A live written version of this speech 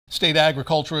State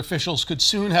agriculture officials could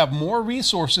soon have more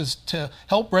resources to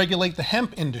help regulate the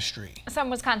hemp industry. Some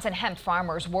Wisconsin hemp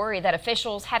farmers worry that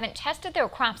officials haven't tested their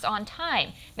crops on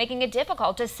time, making it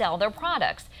difficult to sell their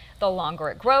products. The longer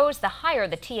it grows, the higher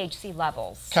the THC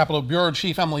levels. Capitol Bureau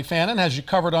Chief Emily Fannin has you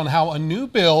covered on how a new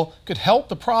bill could help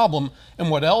the problem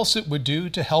and what else it would do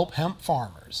to help hemp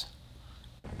farmers.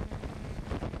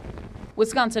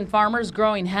 Wisconsin farmers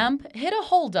growing hemp hit a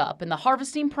holdup in the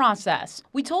harvesting process.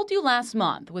 We told you last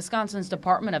month, Wisconsin's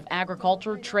Department of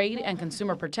Agriculture, Trade, and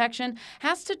Consumer Protection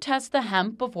has to test the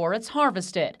hemp before it's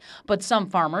harvested. But some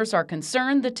farmers are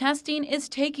concerned the testing is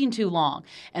taking too long,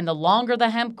 and the longer the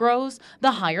hemp grows,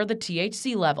 the higher the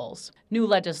THC levels. New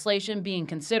legislation being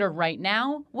considered right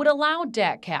now would allow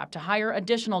DATCAP to hire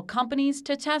additional companies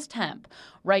to test hemp.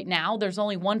 Right now, there's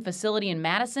only one facility in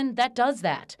Madison that does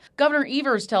that. Governor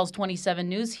Evers tells 27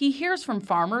 News he hears from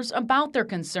farmers about their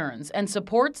concerns and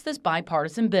supports this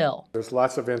bipartisan bill. There's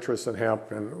lots of interest in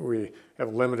hemp, and we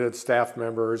have limited staff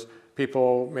members.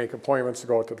 People make appointments to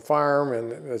go out to the farm,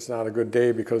 and it's not a good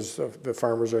day because the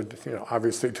farmers are,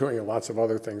 obviously doing lots of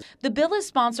other things. The bill is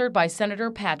sponsored by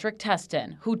Senator Patrick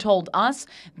Testin, who told us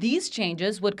these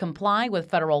changes would comply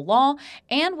with federal law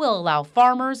and will allow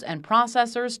farmers and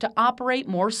processors to operate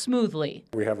more smoothly.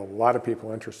 We have a lot of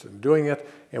people interested in doing it,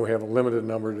 and we have a limited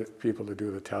number of people to do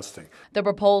the testing. The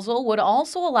proposal would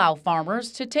also allow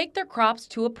farmers to take their crops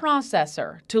to a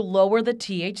processor to lower the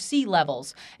THC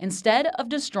levels instead of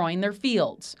destroying their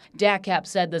fields. DATCAP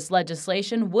said this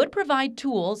legislation would provide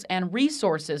tools and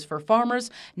resources for farmers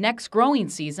next growing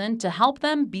season to help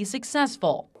them be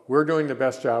successful. We're doing the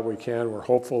best job we can. We're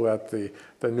hopeful that the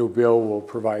new bill will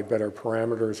provide better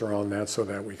parameters around that so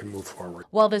that we can move forward.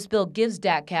 While this bill gives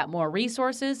DATCAP more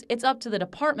resources, it's up to the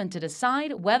department to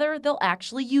decide whether they'll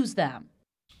actually use them.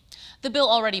 The bill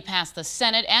already passed the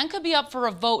Senate and could be up for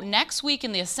a vote next week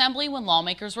in the Assembly when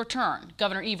lawmakers return.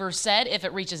 Governor Evers said if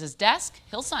it reaches his desk,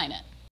 he'll sign it.